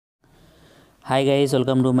Hi guys,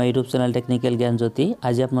 welcome to my YouTube channel Technical Gyanjyoti.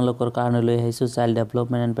 আজি আপোনালোকৰ কাৰণে লৈ আহিছো child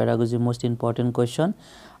development and pedagogy most important question.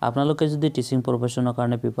 আপোনালোকে যদি টিচিং প্ৰফেশনৰ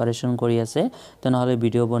কাৰণে প্ৰিপাৰেচন কৰি আছে তেনেহলে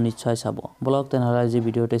ভিডিঅ'বোৰ নিশ্চয় চাব। ব্লগ তেনেহলে আজি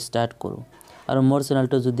ভিডিঅ'টো ষ্টাৰ্ট কৰো। আৰু মোৰ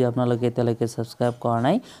চেনেলটো যদি আপোনালোকে এতিয়ালৈকে সাবস্ক্ৰাইব কৰা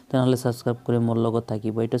নাই তেনেহলে সাবস্ক্ৰাইব কৰি মোৰ লগত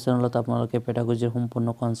থাকিব। এইটো চেনেলত আপোনালোকে পেডাগজিৰ সম্পূৰ্ণ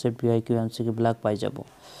কনসেপ্ট PIQ MCQ বিলাক পাই যাব।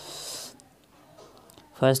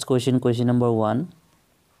 First question number 1.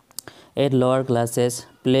 At lower classes,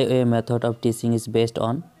 play-away method of teaching is based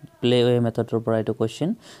on play-away method or right question.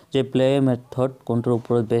 The play-away method control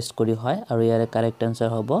based kori hoy aru yare correct answer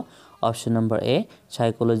hobo option number A,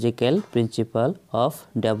 psychological principle of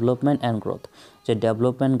development and growth. The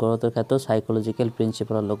development growth er kheto psychological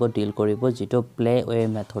principle logo deal koribo jito play-away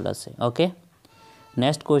method ase. Okay,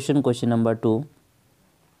 next question number 2.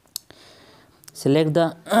 Select the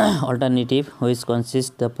alternative which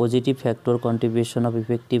consists the positive factor contribution of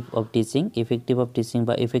effective of teaching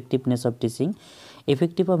by effectiveness of teaching.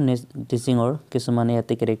 Effective of teaching or কিছুমানে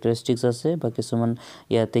ইয়াতে characteristics আছে বা কিছুমান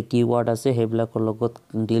ইয়াতে keyword আছে হেবিলাকৰ লগত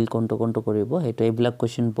ডিল কোনটো কৰিব হেটো এইবিলাক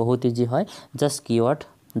কোৱেশ্চন বহুত ইজি হয় জাস্ট keyword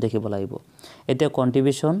দেখিব লাগিব এটা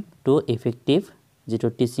contribution to effective যেটো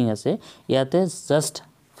টিচিং আছে ইয়াতে জাস্ট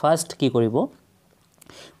ফার্স্ট কি কৰিব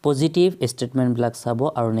Positive statement black sabo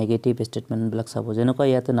or negative statement black sabo. Jenoko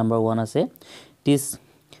yate number 1 ase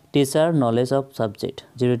teacher knowledge of subject.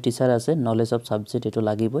 Jero teacher ase knowledge of subject eto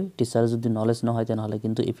lagiboi. Teacher jodi knowledge no hoy tenhole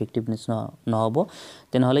kintu effectiveness no hobo.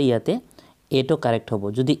 Tenhole yate eto correct hobo.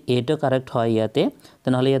 Jodi eto correct hoy yate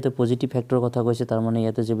tenhole yate positive factor kotha koise tar mane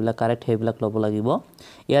yate jebila correct hebilak lobo lagibo.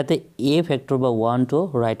 Yate a factor ba 1 to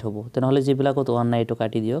right hobo. Tenhole jebila kot 1 nai eto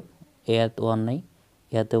kati diyo. Yate 1 nai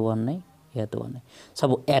yate 1 nai ইয়াতে one সব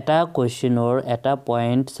এটা কোৱেশ্চনৰ এটা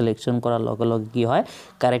point selection কৰাৰ লগে কি হয়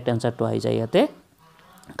correct আনসাৰটো আহি যায় ইয়াতে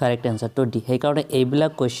কাৰেক্ট আনসাৰটো দি হেই কাৰণে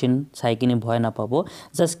এইবিলাক কোৱেশ্চন চাই কিনি ভয় নাপাবো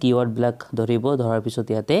জাস্ট কিওয়াৰ্ড বিলাক ধৰিব ধৰাৰ পিছত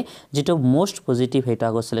ইয়াতে যেটো মোস্ট পজিটিভ হেটো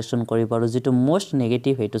আগত সিলেকশন কৰিব আৰু যেটো মোস্ট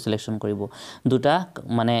নেগেটিভ হেটো সিলেকশন কৰিব দুটা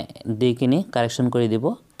মানে দি কিনি কাৰেকশন কৰি দিব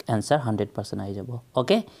আনসাৰ 100% আহি যাব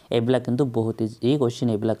ওকে এইবিলাক কিন্তু বহুত ইজি কোৱেশ্চন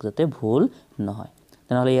এইবিলাক যাতে ভুল নহয়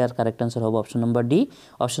তেনেহলে ইয়াৰ কারেক্ট আনসার হবে option number D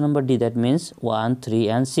option number D that means 1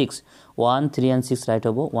 3 and 6 1 3 and 6 right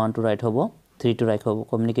হবে 1 to রাইট হবে 3 to রাইট হবে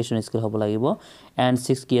কমিউনিকেশন স্কিল হবে লাগিব and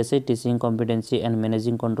 6 কি আছে teaching competency and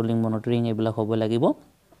managing controlling monitoring এবিলা হবে লাগিব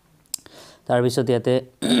তাৰ পিছত ইয়াতে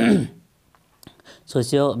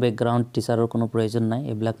সোশিও ব্যাকগ্ৰাউন্ড টিচাৰৰ কোনো প্ৰয়োজন নাই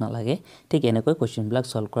এবিলা না লাগে ঠিক এনেকৈ কোৱেশ্চন বিলাক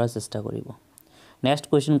সলভ কৰাৰ চেষ্টা কৰিব next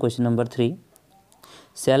question number 3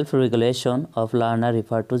 Self regulation of learner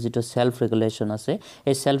refer to jito self regulation ase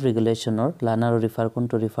ei self regulation or learner refer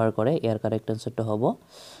konto refer kore er correct answer to hobo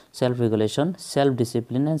self regulation self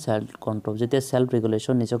discipline and self control jete self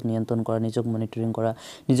regulation nijok নিয়ন্ত্রণ করা নিজক monitoring করা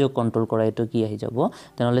নিজক control করা এটো কি আহি যাব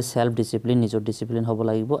তেনেহলে self discipline নিজক ডিসিপ্লিন হব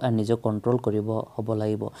লাগিব আৰু নিজক কন্ট্ৰোল কৰিব হব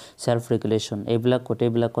লাগিব self regulation এইবিলাক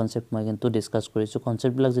কোটেবিলাক কনসেপ্ট মই কিন্তু ডিসকাস কৰিছো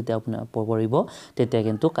কনসেপ্ট বিলাক যেতিয়া আপুনি পঢ়িব তেতিয়া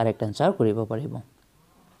কিন্তু কাৰেক্ট আনসাৰ কৰিব পাৰিব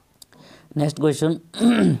Next question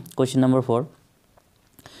number 4.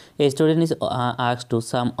 A student is asked to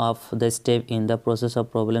sum up the step in the process of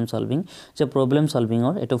problem solving. So problem solving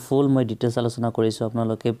or eto full moi details alochona korisu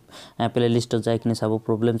apnaloke playlist jai kini sabo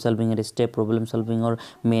problem solving er step problem solving or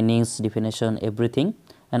meanings definition everything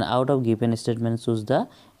and out of given statement choose the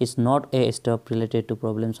is not a step related to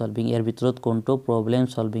problem solving er bitorot konto problem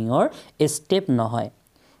solving or a step no hoy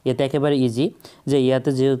ইয়াতে একেবাৰে easy যে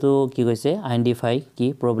ইয়াতে যেহেতু কি কৈছে identify কি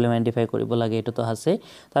problem identify কৰিব লাগে এটো তো আছে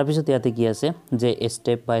তাৰ পিছত ইয়াতে কি আছে যে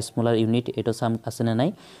স্টেপ বাই স্মলাৰ ইউনিট এটো সাম আছে না নাই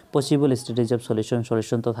পসিবল স্ট্ৰেটেজি অফ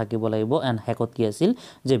সলিউশন তো থাকিব লাগিব এন্ড হেকত কি আছিল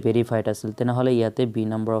যে ভেৰিফাইড আছিল তেনেহলে ইয়াতে বি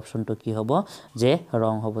নম্বৰ অপচনটো কি হ'ব যে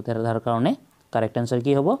ৰং হ'ব তাৰ কাৰণে কাৰেক্ট আনসাৰ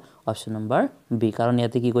কি হ'ব অপচন নম্বৰ বি কাৰণ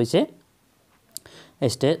ইয়াতে কি কৈছে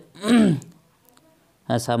step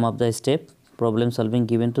sum of the step problem solving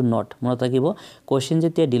given to not মনত থাকিব কোৱেশ্চন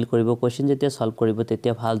যেতিয়া ডিল কৰিব কোৱেশ্চন যেতিয়া সলভ কৰিব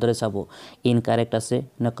তেতিয়া ভালদৰে চাব ইনকাৰেক্ট আছে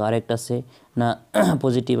না কাৰেক্ট আছে না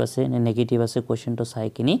পজিটিভ আছে না নেগেটিভ আছে কোৱেশ্চনটো চাই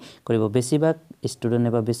কিনি কৰিব বেছিভাগ ষ্টুডেন্ট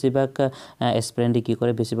বা বেছিভাগ এসপিৰেন্ট কি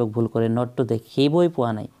কৰে বেছিভাগ ভুল কৰে নটটো দেখিবই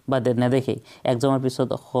পোৱা নাই বা নেদেখে এক্সামৰ পিছত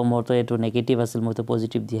মৰটো এটো নেগেটিভ আছিল মৰটো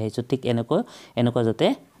পজিটিভ দি আহিছো ঠিক এনেকুৱা যাতে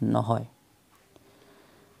নহয়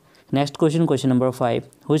Next question number 5.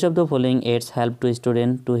 Which of the following aids help to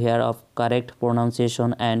student to hear of correct pronunciation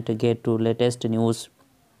and to get to latest news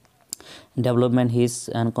development his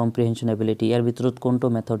and comprehension ability ইয়াৰ ভিতৰত কোনটো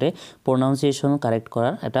মেথডে pronunciation correct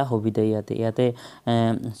কৰাৰ এটা সুবিধা ইয়াতে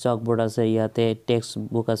চকবোৰ্ড আছে ইয়াতে টেক্সট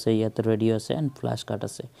বুক আছে ইয়াতে ৰেডিও আছে and ফ্ল্যাশ কাৰ্ড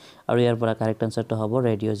আছে আৰু ইয়াৰ পৰা কাৰেক্ট আনসাৰটো হ'ব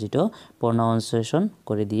ৰেডিও যেটো pronunciation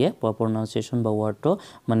কৰি দিয়ে pronunciation বা ওয়াৰ্ডটো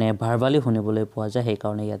মানে ভাৰ্বালি শুনিবলৈ পোৱা যায় সেই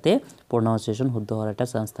কাৰণে ইয়াতে pronunciation শুদ্ধ হোৱাৰ এটা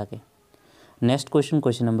চান্স থাকে Next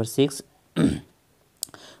question number 6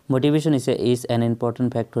 Motivation is an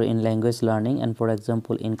important factor in language learning, and for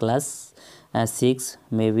example in class 6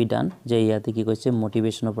 may be done je yate ki koise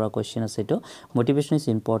motivation opora question ase to motivation is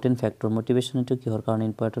important factor motivation to ki hor karon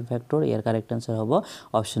important factor yer correct answer hobo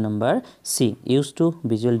option number C used to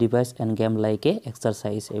visual device and game like a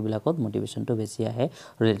exercise ebilakot motivation to beshi ahe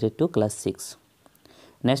related to class 6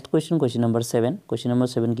 next question number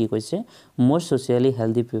 7 ki koise most socially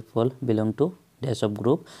healthy people belong to dash of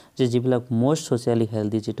group je jibilak most socially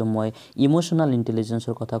healthy jito moi emotional intelligence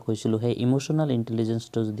or kotha koisilu he emotional intelligence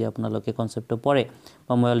to jodi apnaloke concept to pore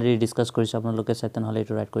ba moi already discuss korisu apnaloke saitan hole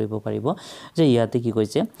to write koribo paribo je yate ki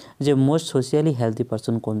koise je most socially healthy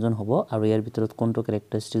person konjon hobo aru yar bitorot konto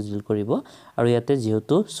characteristics deal koribo aru yate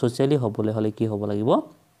jehetu socially hobole hole ki hobo lagibo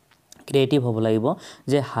creative hobo lagibo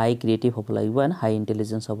je high creative hobo lagibo and high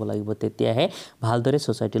intelligence hobo lagibo tetia he bhaldore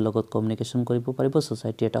society logot communication koribo paribo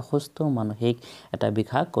society eta hosto manahik eta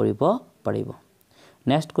bikha koribo paribo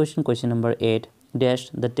next question number 8 dash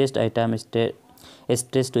the test item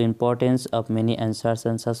stress to importance of many answers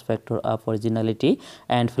and such factor of originality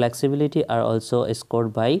and flexibility are also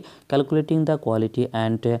scored by calculating the quality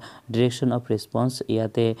and direction of response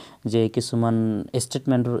yate je kisuman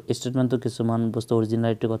statement to kisuman bostu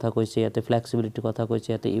originality kotha koise yate flexibility kotha koise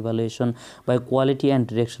yate evaluation by quality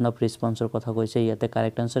and direction of response or kotha koise yate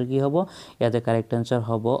correct answer ki hobo yate correct answer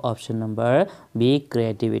hobo option number B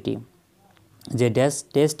creativity je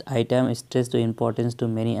test item stress to importance to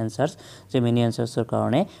many answers je many answers er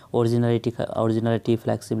karone originality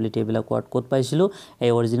flexibility bila quote paisilu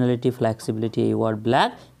ei originality flexibility ei word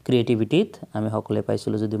black creativity ami hokole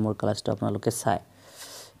paisilu jodi mor class ta apnaloke sai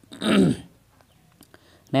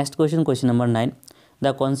next question number 9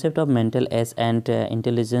 the concept of mental age and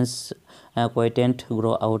intelligence quotient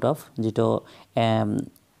grow out of jito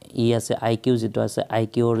ই আছে IQ যেটো আছে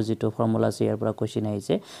IQ or যেটো formula আছে ইয়াৰ পৰা question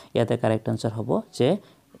আহিছে ইয়াতে correct answer হ'ব যে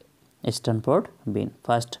স্ট্যানফোৰ্ড বিন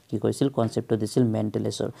ফাৰ্স্ট কি কৈছিল কনসেপ্ট দিছিল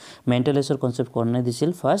মেন্টাল এজৰ কনসেপ্ট কোনে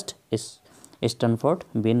দিছিল ফাৰ্স্ট স্ট্যানফোৰ্ড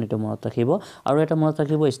বিন এটো মনত ৰাখিব আৰু এটা মনত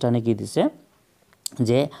ৰাখিব স্টানে কি দিছে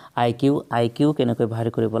যে IQ কেনেকৈ ভাৰ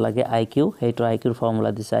কৰিব লাগে IQ হেটো IQ ৰ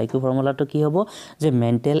ফৰ্মুলা দিছে IQ ফৰ্মুলাটো কি হ'ব যে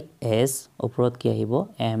মেন্টাল এজ ওপৰত কি আহিব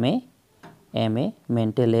MA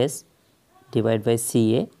mental as divided by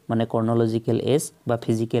CA মানে chronological age বা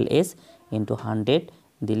physical age into 100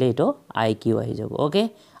 দিলে এটো IQ আহি যাব ওকে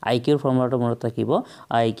IQ এর ফর্মুলাটো মনত রাখিব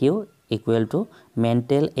IQ equal to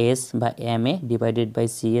mental age বা MA divided by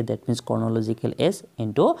CA that means chronological age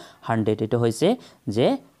into 100 এটো হইছে যে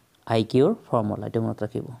IQ এর ফর্মুলা এটা মনত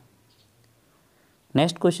রাখিব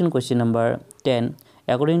next question number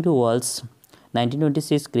 10 according to Walsh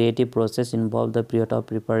 1926 creative process involved the period of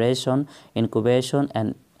preparation incubation and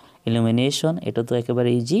illumination eto to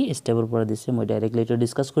ekebare easy step or pora dise moi directly to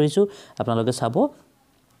discuss korisu apnaloke sabo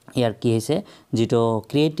ইয়ার কি হইছে যেটো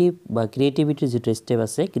creative বা creativity যেটো step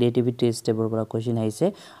আছে creativity স্টেপৰ পৰা question আইছে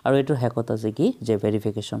আৰু এটো হেকত আছে কি যে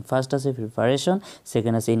ভেরিফিকেশন ফার্স্ট আছে প্রিপারেশন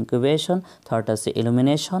সেকেন্ড আছে ইনকিউবেশন থার্ড আছে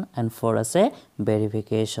ইলুমিনেশন এন্ড ফোর আছে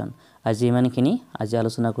ভেরিফিকেশন আজি মানখিনি আজি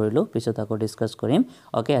আলোচনা কৰিলো পিছত আকৌ ডিসকাস কৰিম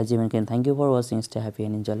ওকে আজি মানখিনি thank U for watching stay happy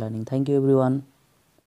and enjoy learning thank U everyone